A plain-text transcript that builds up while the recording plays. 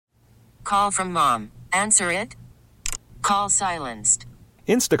call from mom. Answer it. Call silenced.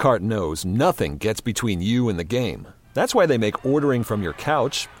 Instacart knows nothing gets between you and the game. That's why they make ordering from your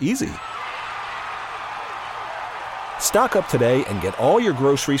couch easy. Stock up today and get all your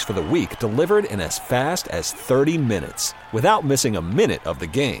groceries for the week delivered in as fast as 30 minutes without missing a minute of the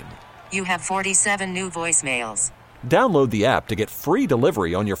game. You have 47 new voicemails. Download the app to get free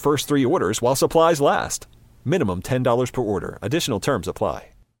delivery on your first 3 orders while supplies last. Minimum $10 per order. Additional terms apply.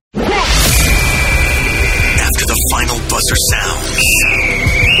 After the final buzzer sounds,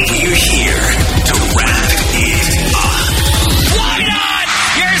 we're here to wrap it up. Why not?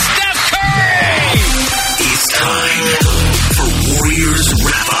 Here's Steph Curry! It's time for Warriors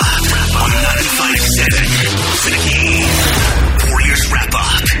Wrap Up on 95.7 The Game. Warriors Wrap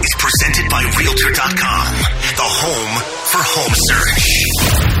Up is presented by Realtor.com, the home for home search.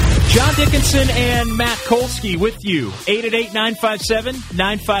 John Dickinson and Matt Kolsky with you.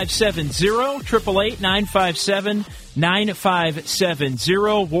 888-957-9570.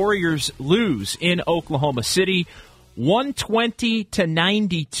 888-957-9570. Warriors lose in Oklahoma City,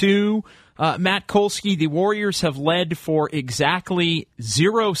 120-92. Matt Kolsky, the Warriors have led for exactly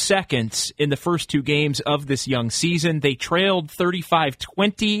 0 seconds in the first 2 games of this young season. They trailed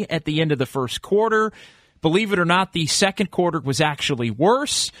 35-20 at the end of the first quarter. Believe it or not, the second quarter was actually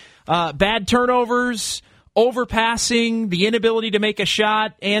worse. Bad turnovers, overpassing, the inability to make a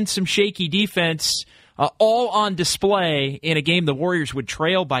shot, and some shaky defense, all on display in a game the Warriors would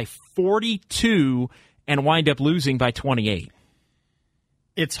trail by 42 and wind up losing by 28.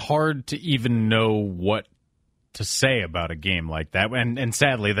 It's hard to even know what to say about a game like that. And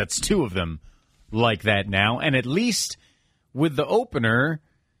sadly, that's 2 of them like that now. And at least with the opener,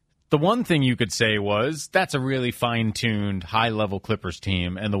 the one thing you could say was that's a really fine-tuned, high-level Clippers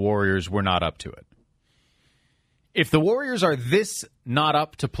team, and the Warriors were not up to it. If the Warriors are this not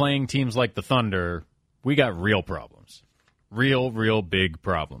up to playing teams like the Thunder, we got real problems. Real big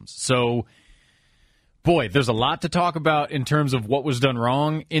problems. So, boy, there's a lot to talk about in terms of what was done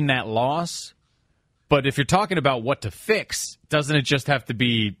wrong in that loss. But if you're talking about what to fix, doesn't it just have to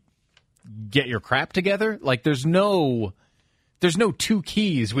be get your crap together? Like, there's no 2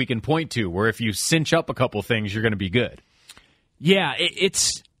 keys we can point to where if you cinch up a couple things, you're going to be good. Yeah,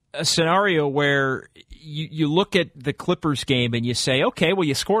 it's a scenario where you look at the Clippers game and you say, okay, well,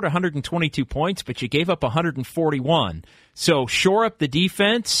 you scored 122 points, but you gave up 141. So shore up the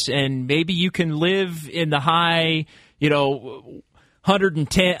defense, and maybe you can live in the high,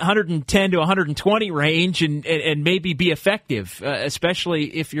 110 to 120 range and maybe be effective,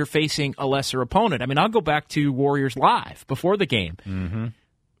 especially if you're facing a lesser opponent. I mean, I'll go back to Warriors Live before the game. Mm-hmm.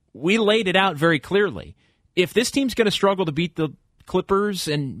 We laid it out very clearly. If this team's going to struggle to beat the Clippers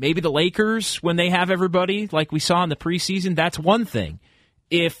and maybe the Lakers when they have everybody like we saw in the preseason, that's one thing.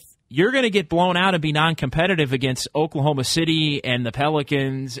 If you're going to get blown out and be non-competitive against Oklahoma City and the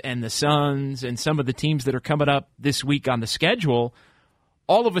Pelicans and the Suns and some of the teams that are coming up this week on the schedule,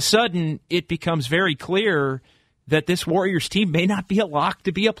 all of a sudden it becomes very clear that this Warriors team may not be a lock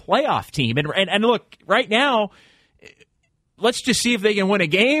to be a playoff team. And look, right now, let's just see if they can win a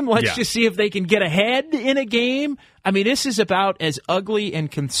game. Let's just see if they can get ahead in a game. I mean, this is about as ugly and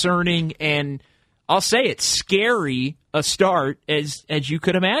concerning and I'll say it's scary a start as you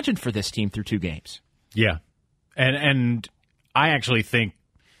could imagine for this team through 2 games. Yeah. And I actually think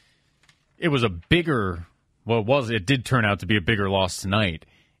it was a bigger, it did turn out to be a bigger loss tonight.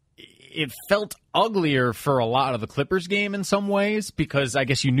 It felt uglier for a lot of the Clippers game in some ways because I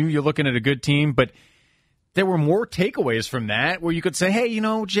guess you knew you're looking at a good team, but there were more takeaways from that where you could say, hey,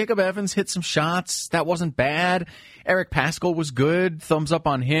 Jacob Evans hit some shots. That wasn't bad. Eric Paschall was good. Thumbs up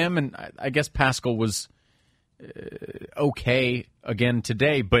on him. And I guess Paschall was okay again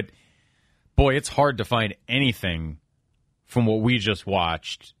today. But, boy, it's hard to find anything from what we just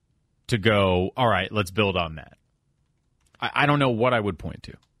watched to go, all right, let's build on that. I don't know what I would point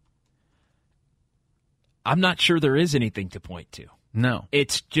to. I'm not sure there is anything to point to. No.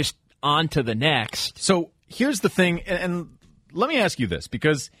 It's just on to the next. So here's the thing, and let me ask you this,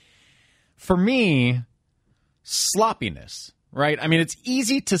 because for me, sloppiness, right? I mean, it's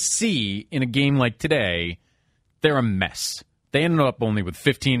easy to see in a game like today, they're a mess. They ended up only with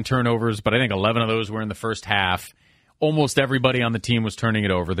 15 turnovers, but I think 11 of those were in the first half. Almost everybody on the team was turning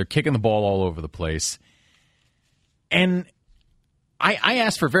it over. They're kicking the ball all over the place. And I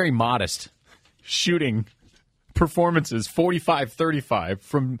asked for very modest shooting performances, 45-35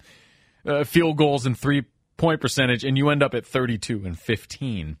 from field goals and 3-point percentage, and you end up at 32 and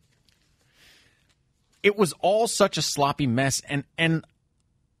 15. It was all such a sloppy mess, and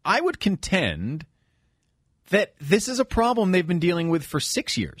I would contend that this is a problem they've been dealing with for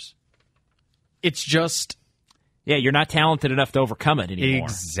 6 years. It's just... Yeah, you're not talented enough to overcome it anymore.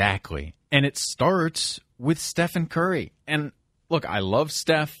 Exactly. And it starts with Stephen Curry. And look, I love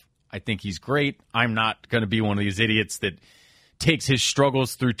Steph. I think he's great. I'm not going to be one of these idiots that takes his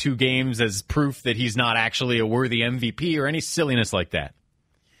struggles through 2 games as proof that he's not actually a worthy MVP or any silliness like that.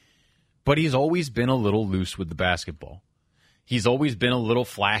 But he's always been a little loose with the basketball. He's always been a little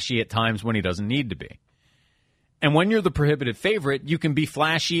flashy at times when he doesn't need to be. And when you're the prohibitive favorite, you can be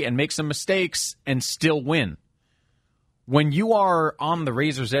flashy and make some mistakes and still win. When you are on the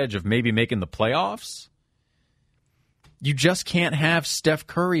razor's edge of maybe making the playoffs, you just can't have Steph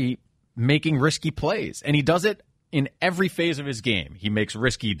Curry making risky plays. And he does it in every phase of his game. He makes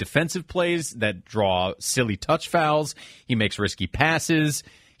risky defensive plays that draw silly touch fouls. He makes risky passes.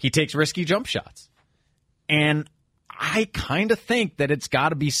 He takes risky jump shots. And I kind of think that it's got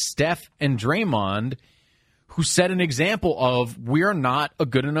to be Steph and Draymond who set an example of, we're not a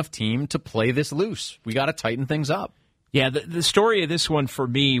good enough team to play this loose. We got to tighten things up. Yeah, the story of this one for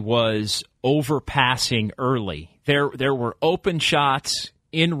me was overpassing early. There were open shots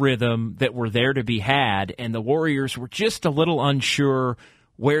in rhythm that were there to be had, and the Warriors were just a little unsure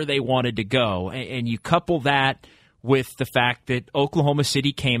where they wanted to go. And you couple that with the fact that Oklahoma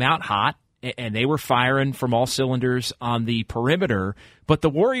City came out hot, and they were firing from all cylinders on the perimeter. But the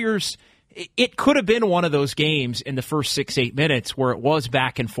Warriors, it could have been one of those games in the first 6-8 minutes where it was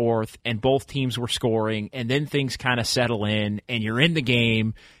back and forth and both teams were scoring, and then things kind of settle in and you're in the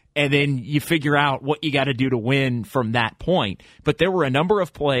game, and then you figure out what you got to do to win from that point. But there were a number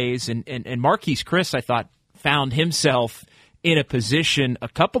of plays, and Marquise Chriss, I thought, found himself in a position a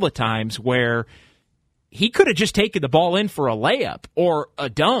couple of times where he could have just taken the ball in for a layup or a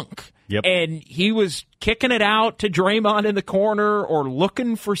dunk. Yep. And he was kicking it out to Draymond in the corner or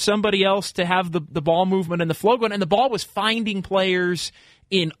looking for somebody else to have the ball movement and the flow going. And the ball was finding players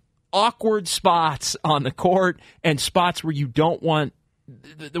in awkward spots on the court and spots where you don't want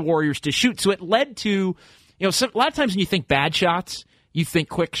the Warriors to shoot. So it led to, a lot of times when you think bad shots, you think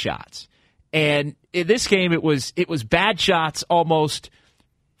quick shots. And in this game, it was bad shots almost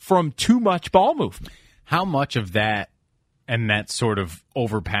from too much ball movement. How much of that and that sort of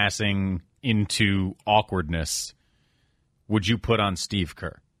overpassing into awkwardness would you put on Steve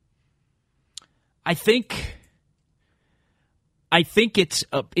Kerr? I think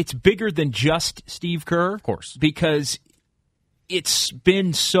it's bigger than just Steve Kerr, of course, because it's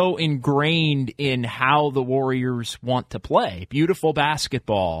been so ingrained in how the Warriors want to play. Beautiful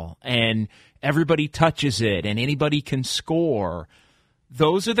basketball, and everybody touches it, and anybody can score.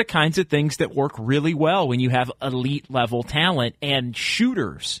 Those are the kinds of things that work really well when you have elite-level talent and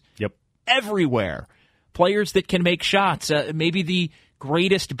shooters everywhere. Players that can make shots. Maybe the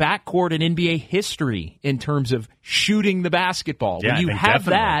greatest backcourt in NBA history in terms of shooting the basketball. Yeah, when you have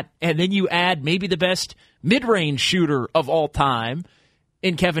that, and then you add maybe the best mid-range shooter of all time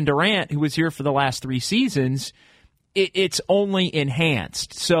in Kevin Durant, who was here for the last 3 seasons, it's only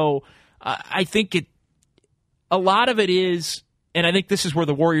enhanced. So I think a lot of it is... And I think this is where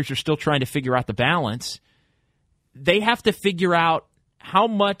the Warriors are still trying to figure out the balance. They have to figure out how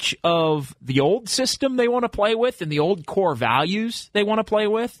much of the old system they want to play with and the old core values they want to play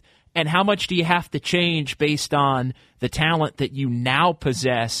with, and how much do you have to change based on the talent that you now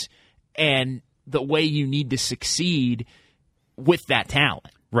possess and the way you need to succeed with that talent.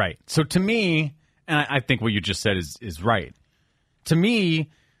 Right. So to me, and I think what you just said is right. To me,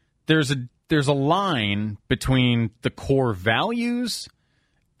 there's a line between the core values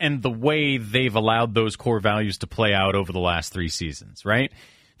and the way they've allowed those core values to play out over the last 3 seasons, right?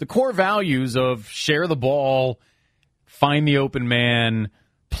 The core values of share the ball, find the open man,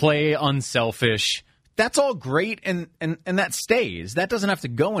 play unselfish, that's all great, and that stays. That doesn't have to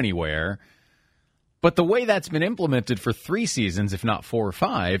go anywhere. But the way that's been implemented for 3 seasons, if not 4 or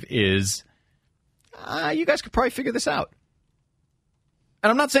 5, is you guys could probably figure this out. And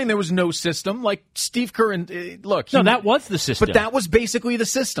I'm not saying there was no system. Like Steve Kerr, that was the system. But that was basically the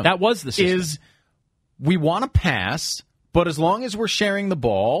system. That was the system. Is we want to pass, but as long as we're sharing the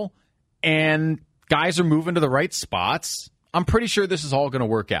ball and guys are moving to the right spots, I'm pretty sure this is all going to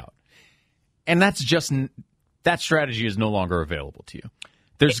work out. And that strategy is no longer available to you.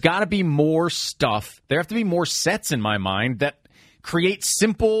 There's got to be more stuff. There have to be more sets in my mind that create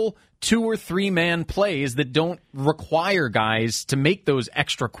simple 2 or 3 man plays that don't require guys to make those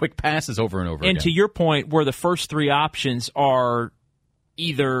extra quick passes over and over again. And to your point, where the first 3 options are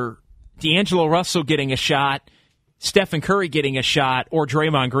either D'Angelo Russell getting a shot, Stephen Curry getting a shot, or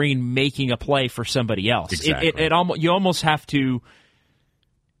Draymond Green making a play for somebody else. Exactly. You almost have to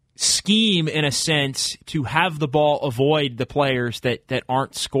scheme, in a sense, to have the ball avoid the players that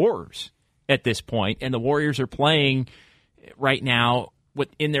aren't scorers. at this point, and the Warriors are playing right now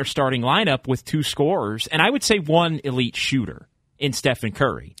in their starting lineup with 2 scorers, and I would say 1 elite shooter in Stephen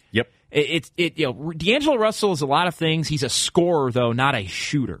Curry. Yep. D'Angelo Russell is a lot of things. He's a scorer, though, not a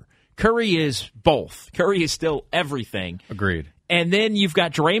shooter. Curry is both. Curry is still everything. Agreed. And then you've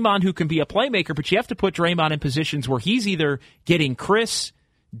got Draymond, who can be a playmaker, but you have to put Draymond in positions where he's either getting Chris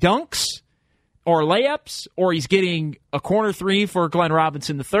dunks or layups, or he's getting a corner 3 for Glenn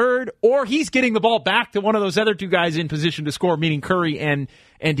Robinson III, or he's getting the ball back to one of those other 2 guys in position to score, meaning Curry and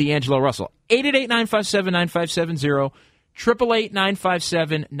D'Angelo Russell. 888-957-9570,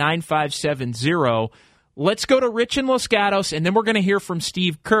 888-957-9570. Let's go to Rich in Los Gatos, and then we're going to hear from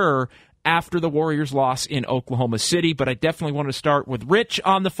Steve Kerr after the Warriors' loss in Oklahoma City. But I definitely want to start with Rich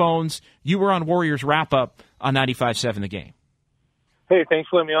on the phones. You were on Warriors Wrap-Up on 95.7 The Game. Hey, thanks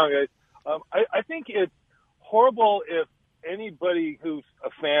for letting me on, guys. I think it's horrible if anybody who's a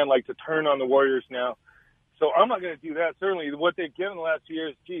fan like to turn on the Warriors now. So I'm not going to do that. Certainly, what they've given the last 2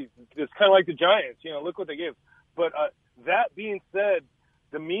 years, geez, it's kind of like the Giants. Look what they gave. But that being said,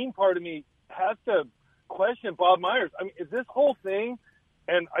 the mean part of me has to question Bob Myers. I mean, is this whole thing?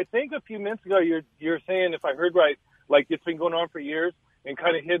 And I think a few minutes ago you're saying, if I heard right, like it's been going on for years and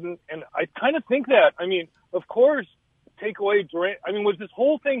kind of hidden. And I kind of think that. I mean, of course, take away Durant. I mean, was this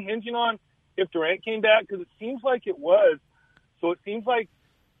whole thing hinging on if Durant came back? Because it seems like it was. So it seems like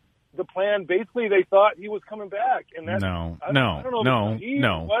the plan, basically, they thought he was coming back. And that's, No.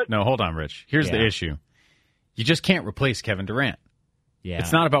 Hold on, Rich. Here's the issue. You just can't replace Kevin Durant. Yeah.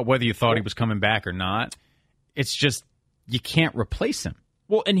 It's not about whether you thought he was coming back or not. It's just you can't replace him.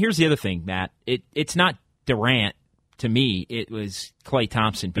 Well, and here's the other thing, Matt. It's not Durant. To me, it was Klay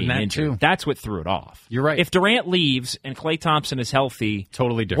Thompson being injured. Too. That's what threw it off. You're right. If Durant leaves and Klay Thompson is healthy,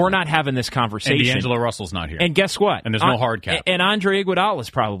 totally different. We're not having this conversation. And D'Angelo Russell's not here. And guess what? And there's no hard cap. And Andre Iguodala is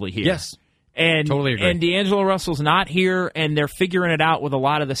probably here. Yes. And totally agree. And D'Angelo Russell's not here, and they're figuring it out with a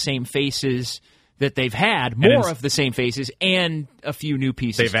lot of the same faces that they've had, more of the same faces, and a few new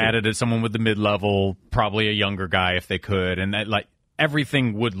pieces. They've added someone with the mid-level, probably a younger guy if they could, and that, like,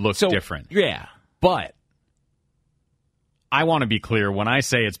 everything would look different. Yeah. But I want to be clear. When I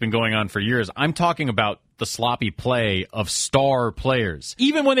say it's been going on for years, I'm talking about the sloppy play of star players.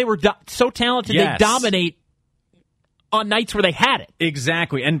 Even when they were so talented, they dominate on nights where they had it.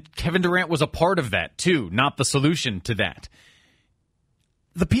 Exactly. And Kevin Durant was a part of that, too, not the solution to that.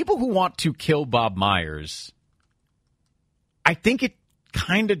 The people who want to kill Bob Myers, I think it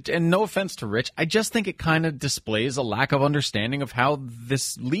kind of, and no offense to Rich, I just think it kind of displays a lack of understanding of how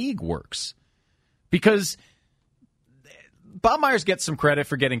this league works. Because Bob Myers gets some credit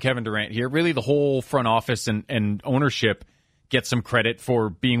for getting Kevin Durant here. Really, the whole front office and ownership gets some credit for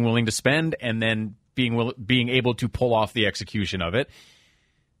being willing to spend and then being able to pull off the execution of it.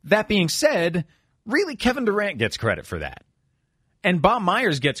 That being said, really, Kevin Durant gets credit for that. And Bob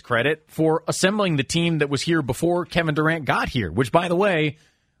Myers gets credit for assembling the team that was here before Kevin Durant got here, which, by the way,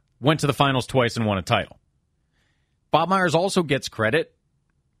 went to the finals twice and won a title. Bob Myers also gets credit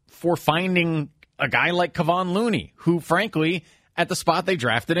for finding a guy like Kevon Looney, who, frankly, at the spot they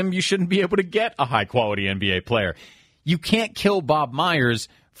drafted him, you shouldn't be able to get a high-quality NBA player. You can't kill Bob Myers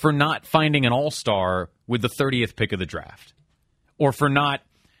for not finding an all-star with the 30th pick of the draft, or for not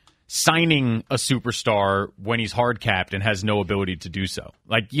signing a superstar when he's hard-capped and has no ability to do so.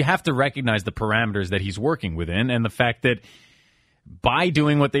 Like, you have to recognize the parameters that he's working within, and the fact that by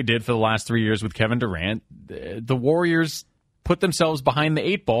doing what they did for the last 3 years with Kevin Durant, the Warriors put themselves behind the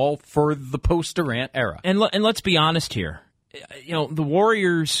 8 ball for the post-Durant era. And let's be honest here. You know, the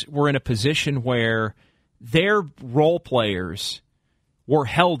Warriors were in a position where their role players were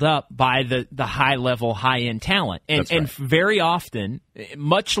held up by the high-level, high-end talent. And very often,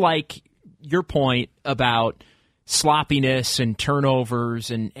 much like your point about sloppiness and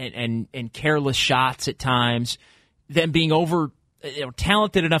turnovers and careless shots at times, them being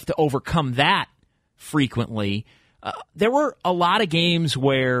talented enough to overcome that frequently, there were a lot of games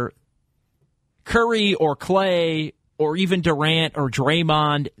where Curry or Klay or even Durant or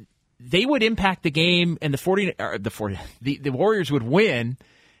Draymond, they would impact the game, and the Warriors would win,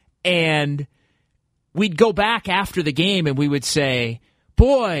 and we'd go back after the game and we would say,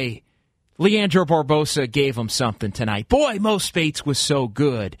 boy, Leandro Barbosa gave them something tonight. Boy, Mo Spates was so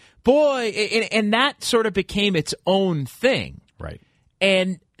good. Boy, and that sort of became its own thing. Right.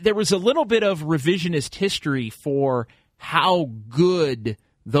 And there was a little bit of revisionist history for how good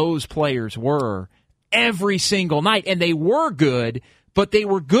those players were every single night. And they were good, but they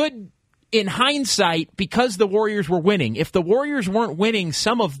were good in hindsight because the Warriors were winning. If the Warriors weren't winning,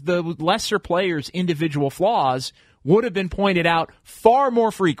 some of the lesser players' individual flaws would have been pointed out far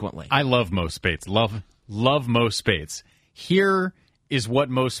more frequently. I love Mo Spates. Love Mo Spates. Here is what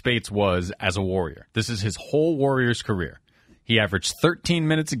Mo Spates was as a Warrior. This is his whole Warriors career. He averaged 13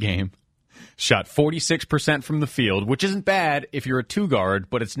 minutes a game, shot 46% from the field, which isn't bad if you're a two-guard,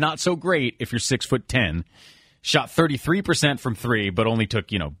 but it's not so great if you're 6'10". Shot 33% from three, but only took,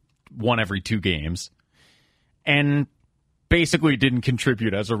 one every 2 games. And basically didn't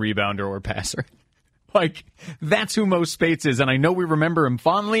contribute as a rebounder or passer. Like, that's who Mo Spates is, and I know we remember him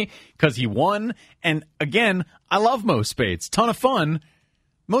fondly because he won. And again, I love Mo Spates. Ton of fun.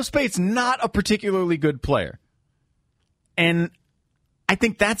 Mo Spates, not a particularly good player. And I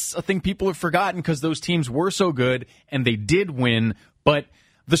think that's a thing people have forgotten because those teams were so good and they did win. But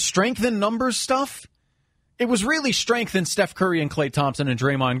the strength in numbers stuff, it was really strength in Steph Curry and Klay Thompson and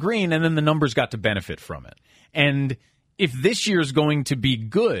Draymond Green, and then the numbers got to benefit from it. And if this year's going to be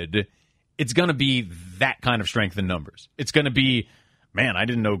good, it's going to be that kind of strength in numbers. It's going to be, man, I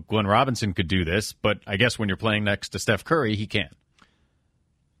didn't know Glenn Robinson could do this, but I guess when you're playing next to Steph Curry, he can.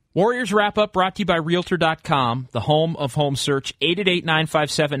 Warriors Wrap-Up brought to you by Realtor.com, the home of home search,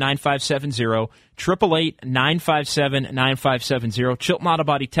 888-957-9570, 888-957-9570, Chilton Auto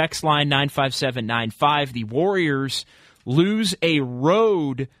Body text line 95795. The Warriors lose a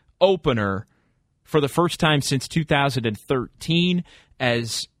road opener for the first time since 2013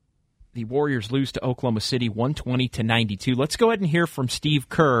 as the Warriors lose to Oklahoma City 120-92. Let's go ahead and hear from Steve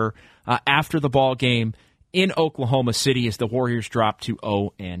Kerr after the ball game in Oklahoma City as the Warriors drop to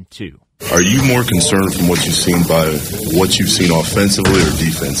 0-2. Are you more concerned from what you've seen by what you've seen offensively or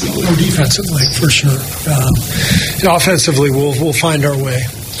defensively? Oh, defensively, for sure. Offensively, we'll find our way.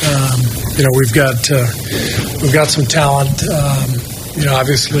 We've got some talent.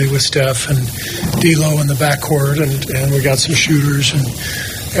 Obviously with Steph and D'Lo in the backcourt, and we got some shooters, and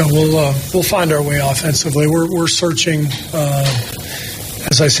we'll find our way offensively. We're searching.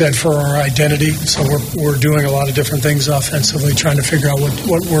 As I said, for our identity, so we're doing a lot of different things offensively, trying to figure out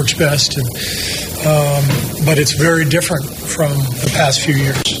what works best. And but it's very different from the past few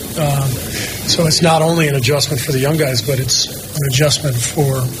years. So it's not only an adjustment for the young guys, but it's an adjustment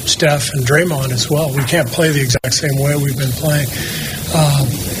for Steph and Draymond as well. We can't play the exact same way we've been playing,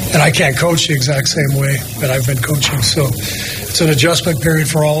 and I can't coach the exact same way that I've been coaching. So it's an adjustment period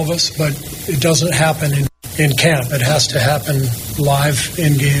for all of us, but it doesn't happen in camp. It has to happen live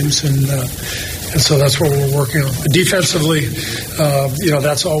in games, and so that's what we're working on. Defensively,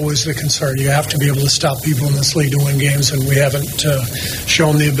 that's always the concern. You have to be able to stop people in this league to win games, and we haven't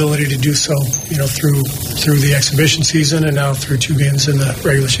shown the ability to do so, through the exhibition season and now through 2 games in the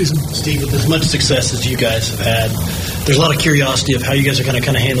regular season. Steve, with as much success as you guys have had, there's a lot of curiosity of how you guys are going to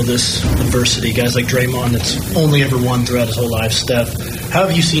kind of handle this adversity. Guys like Draymond, that's only ever won throughout his whole life. Steph, how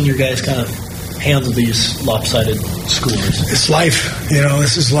have you seen your guys kind of handle these lopsided scores? It's life.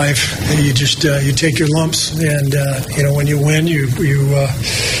 This is life. You just you take your lumps, and when you win, you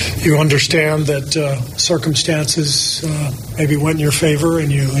understand that circumstances maybe went in your favor,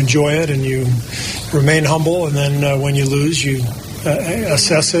 and you enjoy it, and you remain humble. And then when you lose, you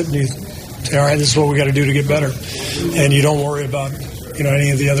assess it, and you say, "All right, this is what we got to do to get better," and you don't worry about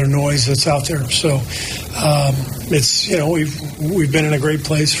any of the other noise that's out there. So it's we've been in a great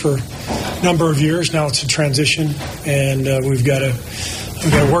place for a number of years now. It's a transition, and we've got to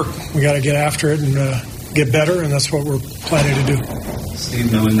work. We got to get after it and get better, and that's what we're planning to do.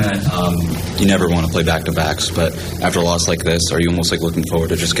 Steve, knowing that you never want to play back-to-backs, but after a loss like this, are you almost looking forward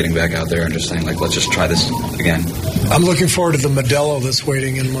to just getting back out there and just saying, let's just try this again? I'm looking forward to the Modelo that's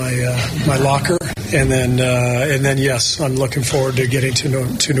waiting in my locker, and then yes, I'm looking forward to getting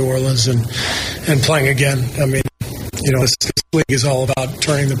to New Orleans and playing again. I mean, this league is all about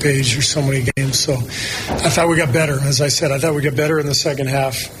turning the page. There's so many games, so I thought we got better. As I said, I thought we got better in the second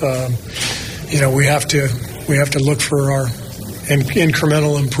half. We have to look for our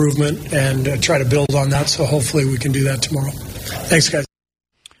incremental improvement and try to build on that. So hopefully we can do that tomorrow. Thanks, guys.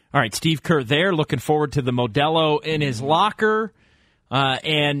 All right, Steve Kerr there, looking forward to the Modelo in his locker.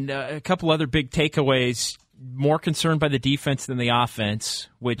 And a couple other big takeaways. More concerned by the defense than the offense,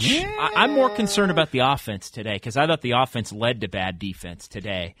 which I'm more concerned about the offense today because I thought the offense led to bad defense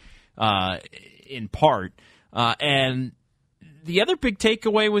today in part. And the other big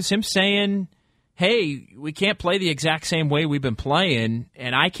takeaway was him saying, hey, we can't play the exact same way we've been playing,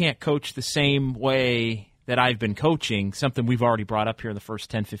 and I can't coach the same way that I've been coaching, something we've already brought up here in the first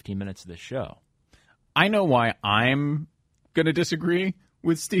 10, 15 minutes of this show. I know why I'm going to disagree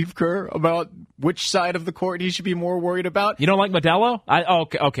with Steve Kerr about which side of the court he should be more worried about. You don't like Modelo?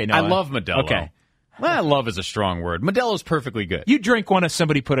 Okay, no. I love Modelo. Okay. Well, love is a strong word. Modelo's perfectly good. You drink one if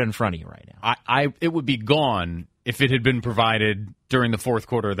somebody put it in front of you right now. It would be gone if it had been provided during the fourth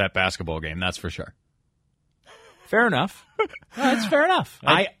quarter of that basketball game. That's for sure. Fair enough. That's fair enough.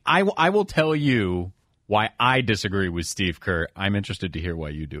 I will tell you why I disagree with Steve Kerr. I'm interested to hear why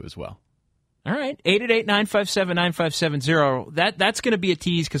you do as well. All right, 888-957-9570. That's going to be a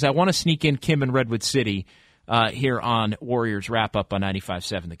tease because I want to sneak in Kim in Redwood City here on Warriors Wrap-Up on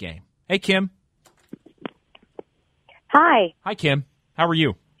 95.7 The Game. Hey, Kim. Hi. Hi, Kim. How are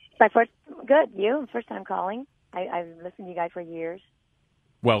you? Good. You? First time calling. I've listened to you guys for years.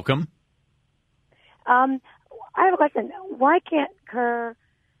 Welcome. I have a question. Why can't Kerr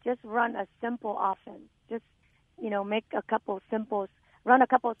just run a simple offense? Just, make run a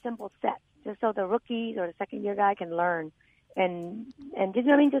couple of simple sets, just so the rookies or the second-year guy can learn. And just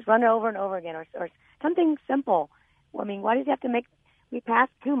run it over and over again or something simple. I mean, why does he have to we pass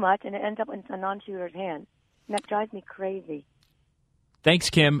too much and it ends up in a non-shooter's hand? And that drives me crazy. Thanks,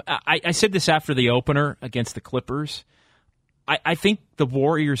 Kim. I said this after the opener against the Clippers. I think the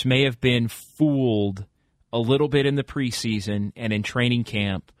Warriors may have been fooled a little bit in the preseason and in training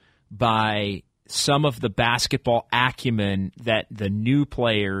camp by some of the basketball acumen that the new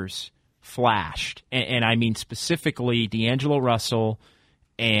players flashed. And I mean specifically D'Angelo Russell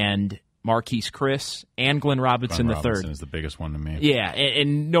and Marquise Chris and Glenn Robinson III. Robinson is the biggest one to me. Yeah,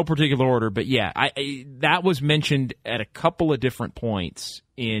 in no particular order, but yeah, that was mentioned at a couple of different points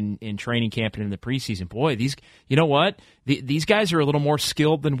in training camp and in the preseason. Boy, you know what? These guys are a little more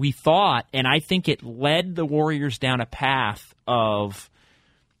skilled than we thought, and I think it led the Warriors down a path of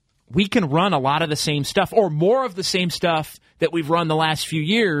we can run a lot of the same stuff or more of the same stuff that we've run the last few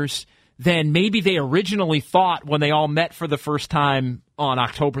years than maybe they originally thought when they all met for the first time on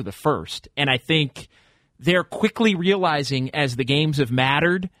October the 1st. And I think they're quickly realizing as the games have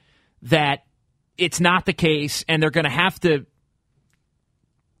mattered that it's not the case, and they're going to have to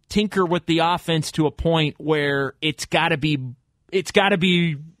tinker with the offense to a point where it's got to be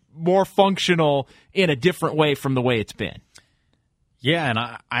more functional in a different way from the way it's been. Yeah, and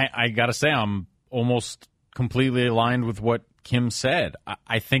I got to say I'm almost completely aligned with what Kim said.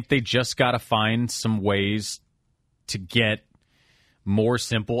 I think they just got to find some ways to get more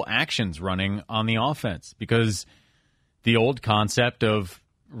simple actions running on the offense, because the old concept of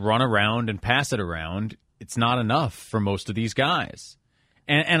run around and pass it around, it's not enough for most of these guys.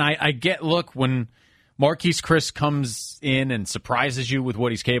 And I get, look, when Marquise Chris comes in and surprises you with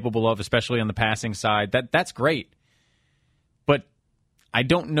what he's capable of, especially on the passing side, that's great. But I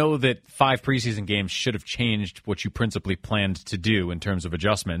don't know that 5 preseason games should have changed what you principally planned to do in terms of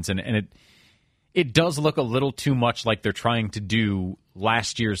adjustments. And it does look a little too much like they're trying to do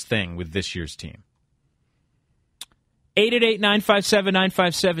last year's thing with this year's team.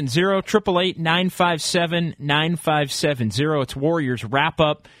 888-957-9570, 888-957-9570. It's Warriors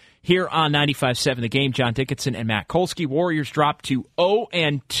Wrap-Up here on 95.7 The Game. John Dickinson and Matt Kolsky. Warriors dropped to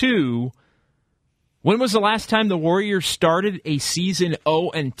 0-2. When was the last time the Warriors started a season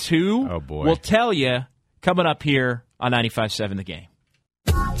 0-2? Oh, boy. We'll tell you coming up here on 95.7 The Game.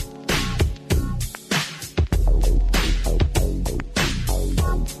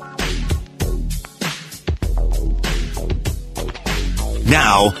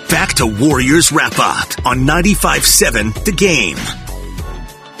 Now, back to Warriors Wrap-Up on 95.7 The Game.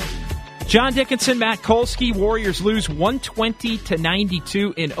 John Dickinson, Matt Kolsky. Warriors lose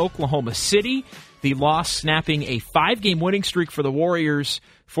 120-92 in Oklahoma City. The loss snapping a 5-game winning streak for the Warriors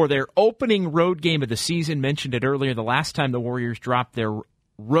for their opening road game of the season. Mentioned it earlier, the last time the Warriors dropped their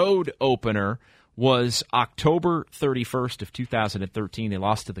road opener was October 31st of 2013. They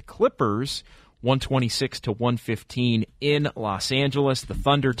lost to the Clippers 126-115 in Los Angeles. The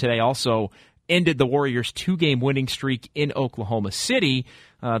Thunder today also ended the Warriors' 2-game winning streak in Oklahoma City.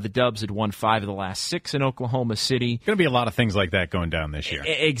 The Dubs had won 5 of the last 6 in Oklahoma City. Going to be a lot of things like that going down this year.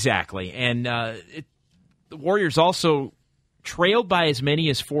 Exactly. And the Warriors also trailed by as many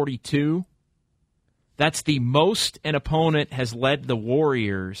as 42. That's the most an opponent has led the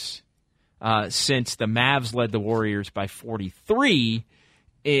Warriors since the Mavs led the Warriors by 43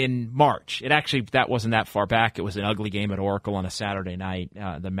 in March. That wasn't that far back. It was an ugly game at Oracle on a Saturday night.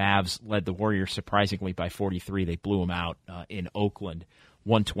 The Mavs led the Warriors surprisingly by 43. They blew them out in Oakland,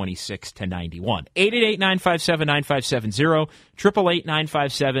 126-91. 888-957-9570,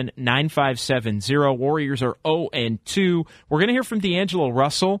 888-957-9570. Warriors are 0-2. We're going to hear from D'Angelo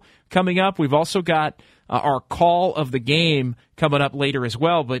Russell coming up. We've also got our call of the game coming up later as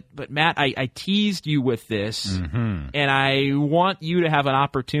well. But Matt, I teased you with this, and I want you to have an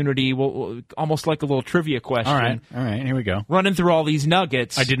opportunity, almost like a little trivia question. All right, here we go. Running through all these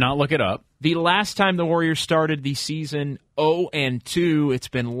nuggets. I did not look it up. The last time the Warriors started the season 0-2, it's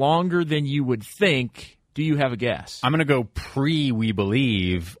been longer than you would think. Do you have a guess? I'm going to go We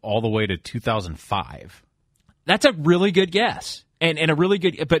Believe all the way to 2005. That's a really good guess. And a really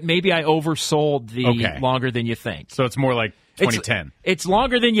good, but maybe I oversold the longer than you think. So it's more like 2010. It's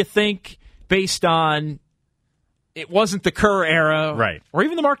longer than you think based on it wasn't the Kerr era, right, or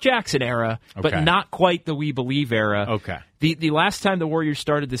even the Mark Jackson era, but not quite the We Believe era. Okay. The last time the Warriors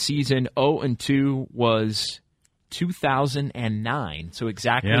started the season 0-2 was 2009, so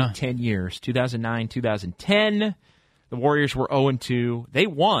exactly 10 years. 2009, 2010, the Warriors were 0-2. They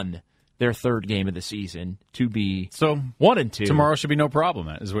won their third game of the season to be 1-2. Tomorrow should be no problem,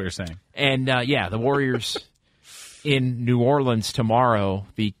 is what you're saying. And, the Warriors in New Orleans tomorrow,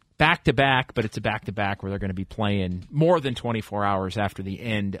 the back-to-back, but it's a back-to-back where they're going to be playing more than 24 hours after the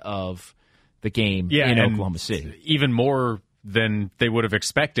end of the game in Oklahoma City. Even more than they would have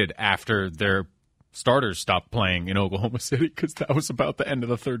expected after their starters stopped playing in Oklahoma City, because that was about the end of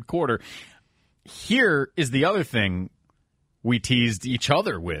the third quarter. Here is the other thing we teased each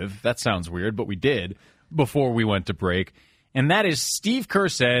other with. That sounds weird, but we did before we went to break. And that is Steve Kerr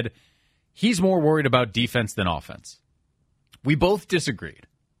said he's more worried about defense than offense. We both disagreed.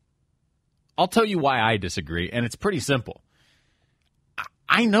 I'll tell you why I disagree, and it's pretty simple.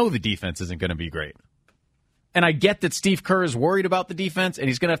 I know the defense isn't going to be great. And I get that Steve Kerr is worried about the defense, and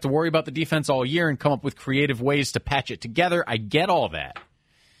he's going to have to worry about the defense all year and come up with creative ways to patch it together. I get all that.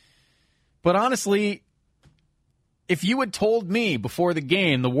 But honestly, if you had told me before the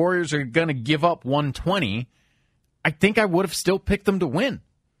game the Warriors are going to give up 120, I think I would have still picked them to win.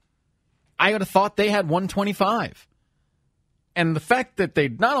 I would have thought they had 125. And the fact that they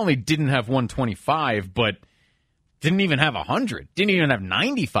not only didn't have 125, but didn't even have 100, didn't even have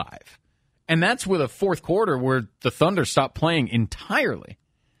 95. And that's with a fourth quarter where the Thunder stopped playing entirely.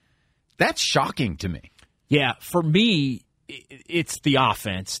 That's shocking to me. Yeah, for me, it's the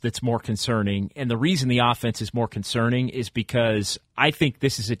offense that's more concerning. And the reason the offense is more concerning is because I think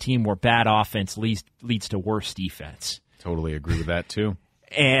this is a team where bad offense leads to worse defense. Totally agree with that, too.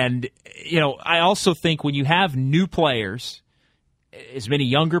 And, I also think when you have new players, as many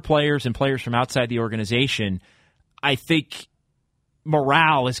younger players and players from outside the organization, I think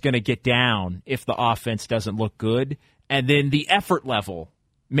morale is going to get down if the offense doesn't look good. And then the effort level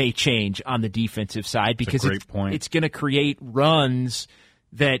may change on the defensive side because it's going to create runs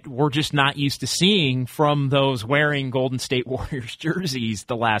that we're just not used to seeing from those wearing Golden State Warriors jerseys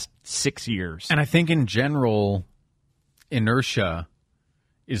the last 6 years. And I think in general, inertia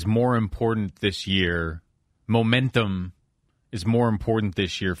is more important this year. Momentum is more important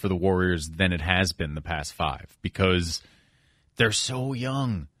this year for the Warriors than it has been the past 5 because they're so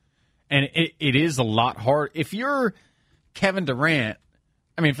young. And it is a lot hard. If you're Kevin Durant,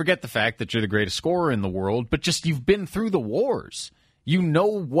 I mean, forget the fact that you're the greatest scorer in the world, but just you've been through the wars. You know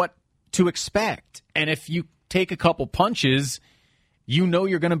what to expect. And if you take a couple punches, you know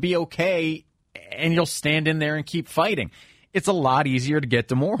you're going to be okay, and you'll stand in there and keep fighting. It's a lot easier to get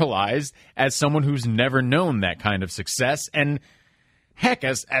demoralized as someone who's never known that kind of success. And heck,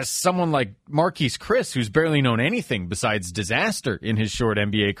 as someone like Marquise Chris, who's barely known anything besides disaster in his short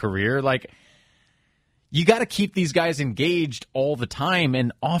NBA career, like, you got to keep these guys engaged all the time,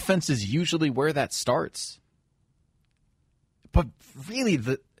 and offense is usually where that starts. But really,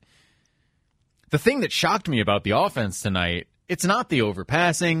 the thing that shocked me about the offense tonight, it's not the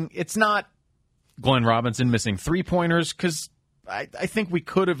overpassing, it's not Glenn Robinson missing three-pointers, because I think we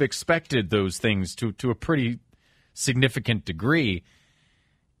could have expected those things to a pretty significant degree.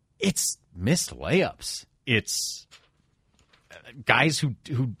 It's missed layups. It's guys who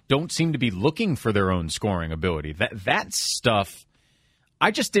don't seem to be looking for their own scoring ability. That stuff,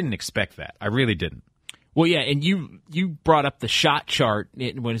 I just didn't expect that. I really didn't. Well, yeah, and you brought up the shot chart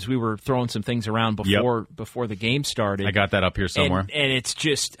as we were throwing some things around before the game started. I got that up here somewhere. And it's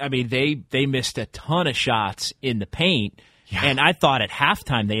just, I mean, they missed a ton of shots in the paint, and I thought at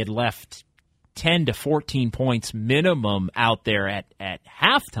halftime they had left 10 to 14 points minimum out there at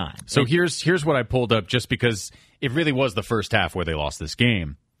halftime. So here's what I pulled up just because it really was the first half where they lost this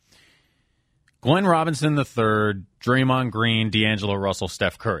game. Glenn Robinson III, Draymond Green, D'Angelo Russell,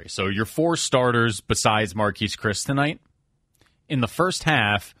 Steph Curry. So your 4 starters besides Marquise Chris tonight in the first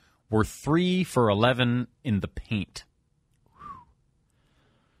half were 3 for 11 in the paint.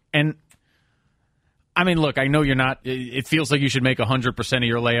 And, I mean, look, I know you're not – it feels like you should make 100% of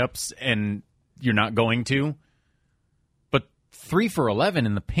your layups, and you're not going to. But 3 for 11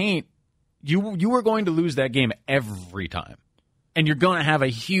 in the paint, you were going to lose that game every time. And you're going to have a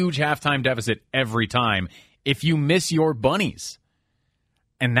huge halftime deficit every time if you miss your bunnies.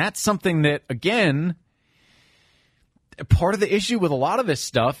 And that's something that, again, part of the issue with a lot of this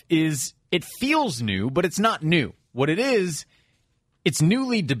stuff is It feels new, but it's not new. What it is, it's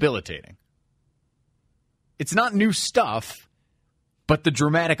newly debilitating. It's not new stuff, but the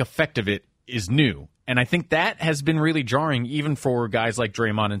dramatic effect of it is new. And I think that has been really jarring even for guys like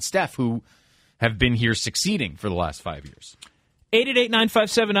Draymond and Steph who have been here succeeding for the last 5 years.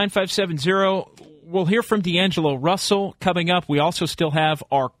 888-957-9570. We'll hear from D'Angelo Russell coming up. We also still have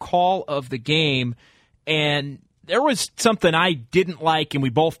our call of the game. And there was something I didn't like and we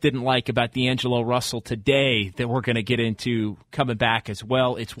both didn't like about D'Angelo Russell today that we're going to get into coming back as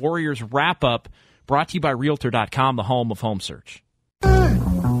well. It's Warriors Wrap-Up, brought to you by Realtor.com, the home of home search.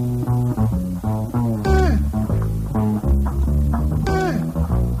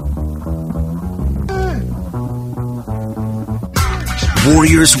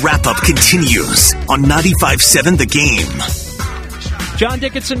 Warriors Wrap-Up continues on 95.7 The Game. John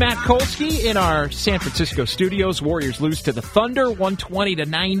Dickinson, Matt Kolsky in our San Francisco studios. Warriors lose to the Thunder,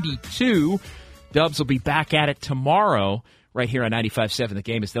 120-92. Dubs will be back at it tomorrow right here on 95.7 The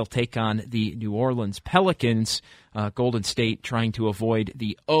Game as they'll take on the New Orleans Pelicans. Golden State trying to avoid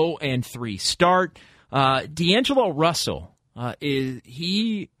the 0-3 start. D'Angelo Russell,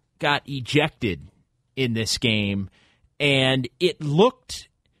 he got ejected in this game. And it looked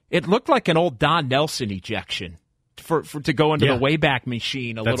like an old Don Nelson ejection to go into the Wayback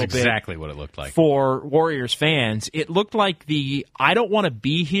Machine a little bit. That's exactly what it looked like. For Warriors fans, it looked like I don't want to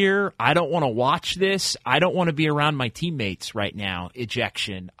be here, I don't want to watch this, I don't want to be around my teammates right now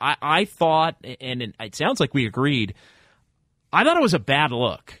ejection. I thought, and it sounds like we agreed, I thought it was a bad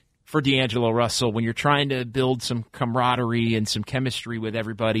look for D'Angelo Russell when you're trying to build some camaraderie and some chemistry with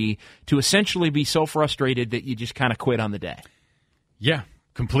everybody to essentially be so frustrated that you just kind of quit on the day. Yeah,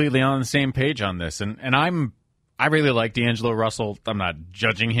 completely on the same page on this. And I really like D'Angelo Russell. I'm not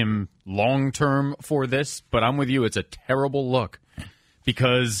judging him long-term for this, but I'm with you. It's a terrible look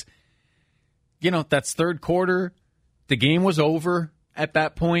because, that's third quarter. The game was over at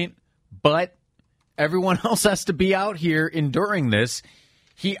that point, but everyone else has to be out here enduring this.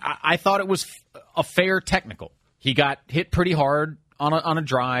 I thought it was a fair technical. He got hit pretty hard on a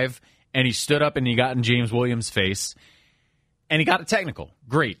drive, and he stood up and he got in James Williams' face, and he got a technical.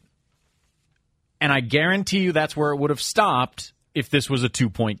 Great. And I guarantee you that's where it would have stopped if this was a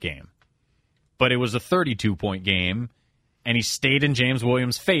 2-point game. But it was a 32-point game, and he stayed in James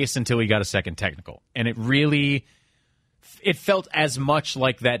Williams' face until he got a second technical. And it felt as much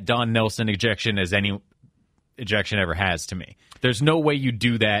like that Don Nelson ejection as any ejection ever has to me. There's no way you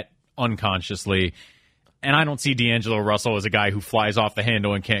do that unconsciously. And I don't see D'Angelo Russell as a guy who flies off the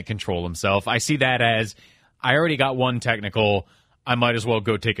handle and can't control himself. I see that as, I already got one technical, I might as well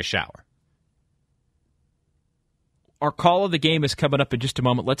go take a shower. Our call of the game is coming up in just a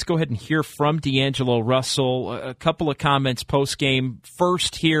moment. Let's go ahead and hear from D'Angelo Russell. A couple of comments post-game.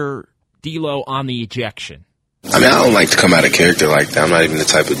 First here, D'Lo on the ejection. I mean, I don't like to come out of character like that. I'm not even the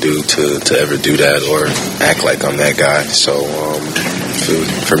type of dude to ever do that or act like I'm that guy. So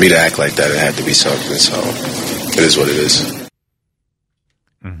for me to act like that, it had to be something. So it is what it is.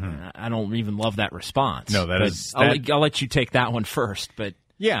 Mm-hmm. I don't even love that response. No, I'll let you take that one first. But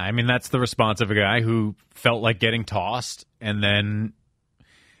yeah, I mean, that's the response of a guy who felt like getting tossed. And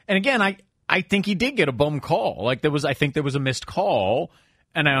again, I think he did get a bum call. I think there was a missed call.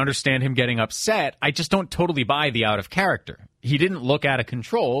 And I understand him getting upset. I just don't totally buy the out of character. He didn't look out of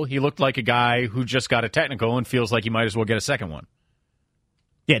control. He looked like a guy who just got a technical and feels like he might as well get a second one.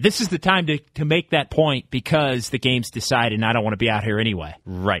 Yeah, this is the time to make that point because the game's decided and I don't want to be out here anyway.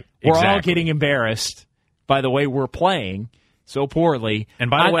 Right. We're all getting embarrassed by the way we're playing so poorly.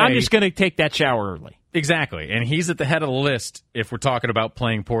 And by the way, I'm just going to take that shower early. Exactly. And he's at the head of the list if we're talking about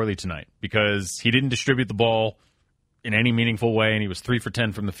playing poorly tonight because he didn't distribute the ball in any meaningful way, and he was 3 for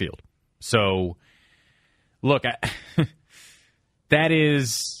 10 from the field. So, look, that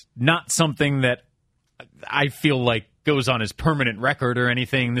is not something that I feel like goes on his permanent record or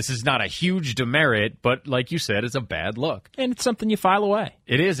anything. This is not a huge demerit, but like you said, it's a bad look. And it's something you file away.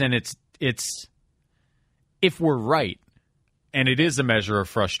 It is, and it's if we're right, and it is a measure of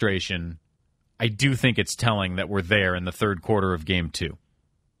frustration, I do think it's telling that we're there in the third quarter of Game 2.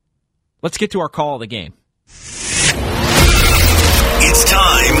 Let's get to our call of the game. It's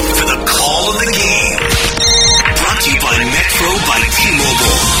time for the call of the game. Brought to you by Metro by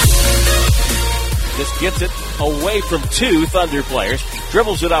T-Mobile. Just gets it away from two Thunder players.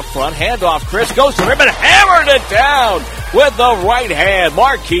 Dribbles it up front. Handoff. Chris goes to the rim and hammered it down with the right hand.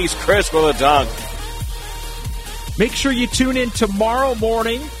 Marquise Chris with a dunk. Make sure you tune in tomorrow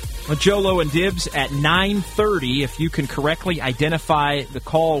morning with Jolo and Dibs at 9:30. If you can correctly identify the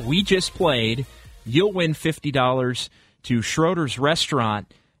call we just played, you'll win $50 to Schroeder's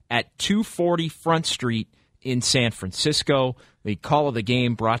Restaurant at 240 Front Street in San Francisco. The call of the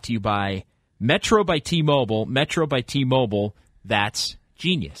game brought to you by Metro by T-Mobile. Metro by T-Mobile, that's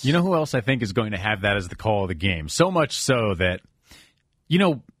genius. You know who else I think is going to have that as the call of the game? So much so that,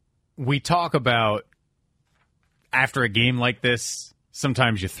 we talk about after a game like this,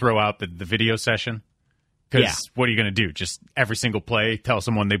 sometimes you throw out the video session. Because what are you going to do? Just every single play, tell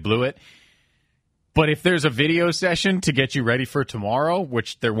someone they blew it? But if there's a video session to get you ready for tomorrow,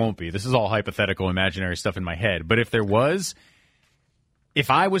 which there won't be. This is all hypothetical, imaginary stuff in my head. But if there was, if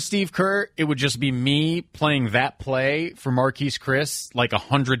I was Steve Kerr, it would just be me playing that play for Marquise Chris like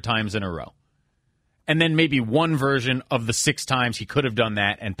 100 times in a row. And then maybe one version of the 6 times he could have done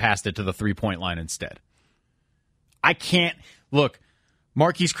that and passed it to the 3-point line instead. I can't. Look,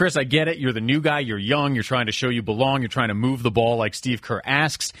 Marquise Chris, I get it. You're the new guy. You're young. You're trying to show you belong. You're trying to move the ball like Steve Kerr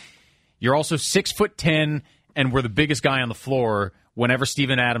asks. You're also 6'10", and we're the biggest guy on the floor whenever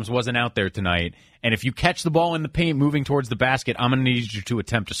Steven Adams wasn't out there tonight. And if you catch the ball in the paint moving towards the basket, I'm going to need you to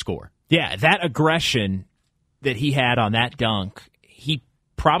attempt to score. Yeah, that aggression that he had on that dunk, he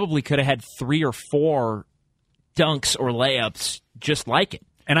probably could have had 3 or 4 dunks or layups just like it.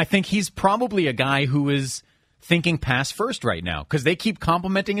 And I think he's probably a guy who is thinking pass first right now because they keep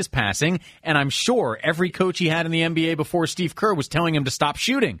complimenting his passing, and I'm sure every coach he had in the NBA before Steve Kerr was telling him to stop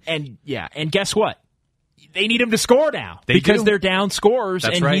shooting. And guess what? They need him to score now because they're down scorers,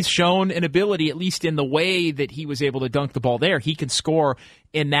 and he's shown an ability, at least in the way that he was able to dunk the ball there. He can score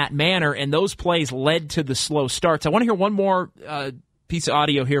in that manner, and those plays led to the slow starts. I want to hear one more piece of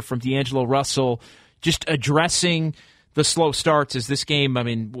audio here from D'Angelo Russell just addressing the slow starts as this game,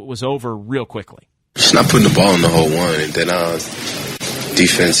 was over real quickly. Just not putting the ball in the hole, one, and then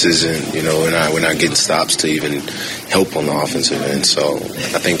defense isn't, we're not getting stops to even help on the offensive end. So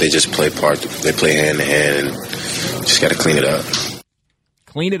I think they just play hand to hand, and just got to clean it up.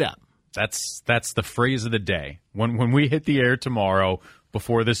 Clean it up. That's the phrase of the day. When we hit the air tomorrow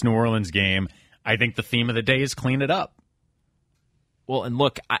before this New Orleans game, I think the theme of the day is clean it up. Well, and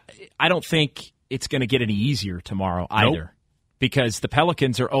look, I don't think it's going to get any easier tomorrow either, because the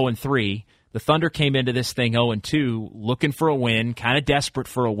Pelicans are 0-3. The Thunder came into this thing 0-2, looking for a win, kind of desperate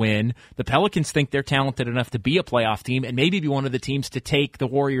for a win. The Pelicans think they're talented enough to be a playoff team and maybe be one of the teams to take the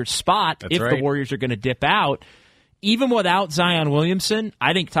Warriors' spot the Warriors are going to dip out. Even without Zion Williamson,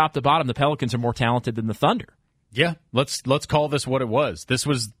 I think top to bottom, the Pelicans are more talented than the Thunder. Yeah, let's call this what it was. This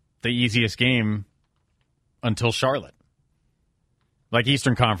was the easiest game until Charlotte. Like,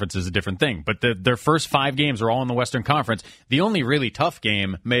 Eastern Conference is a different thing, but their first 5 games are all in the Western Conference. The only really tough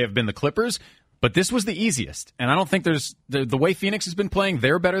game may have been the Clippers, but this was the easiest. And I don't think there's the way Phoenix has been playing,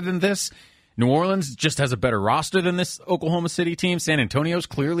 they're better than this. New Orleans just has a better roster than this Oklahoma City team. San Antonio's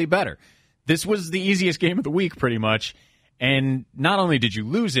clearly better. This was the easiest game of the week, pretty much. And not only did you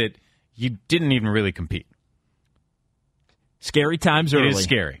lose it, you didn't even really compete. Scary times early. It is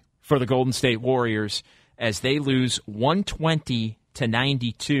scary for the Golden State Warriors as they lose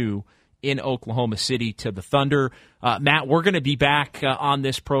 120-92 in Oklahoma City to the Thunder. Matt, we're going to be back on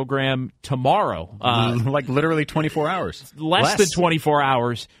this program tomorrow. Like literally 24 hours. Less than 24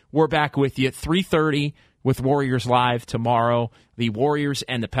 hours. We're back with you at 3:30 with Warriors Live tomorrow. The Warriors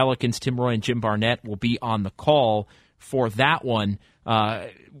and the Pelicans, Tim Roy and Jim Barnett, will be on the call for that one. A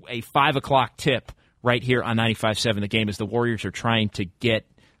 5 o'clock tip right here on 95.7 The Game as the Warriors are trying to get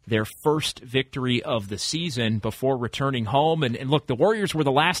their first victory of the season before returning home. And look, the Warriors were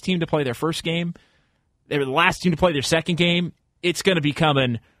the last team to play their first game. They were the last team to play their second game. It's going to be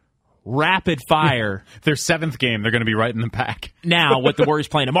coming rapid fire. Their 7th game, they're going to be right in the pack. Now, with the Warriors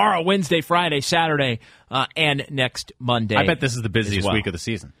playing tomorrow, Wednesday, Friday, Saturday, and next Monday. I bet this is the busiest week of the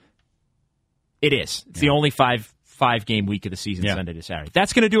season. It is. It's the only five-game week of the season, Sunday to Saturday.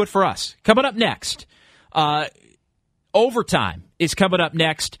 That's going to do it for us. Coming up next, Overtime is coming up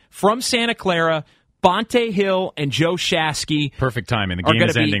next from Santa Clara. Bonte Hill and Joe Shasky. Perfect timing. The game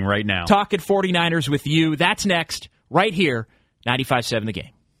is ending right now. Talking 49ers with you. That's next, right here, 95.7 The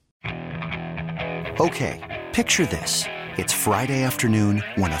Game. Okay, picture this. It's Friday afternoon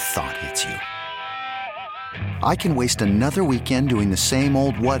when a thought hits you. I can waste another weekend doing the same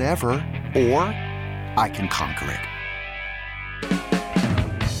old whatever, or I can conquer it.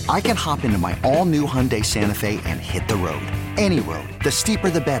 I can hop into my all-new Hyundai Santa Fe and hit the road. Any road. The steeper,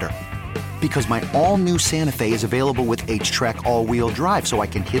 the better. Because my all-new Santa Fe is available with H-Track all-wheel drive, so I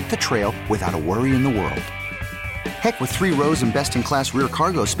can hit the trail without a worry in the world. Heck, with 3 rows and best-in-class rear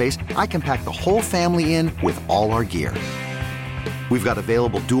cargo space, I can pack the whole family in with all our gear. We've got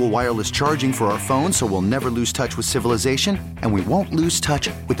available dual wireless charging for our phones, so we'll never lose touch with civilization, and we won't lose touch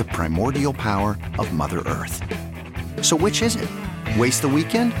with the primordial power of Mother Earth. So which is it? Waste the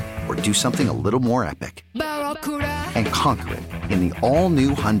weekend or do something a little more epic and conquer it in the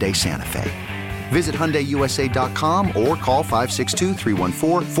all-new Hyundai Santa Fe. Visit HyundaiUSA.com or call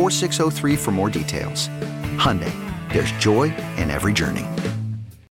 562-314-4603 for more details. Hyundai, there's joy in every journey.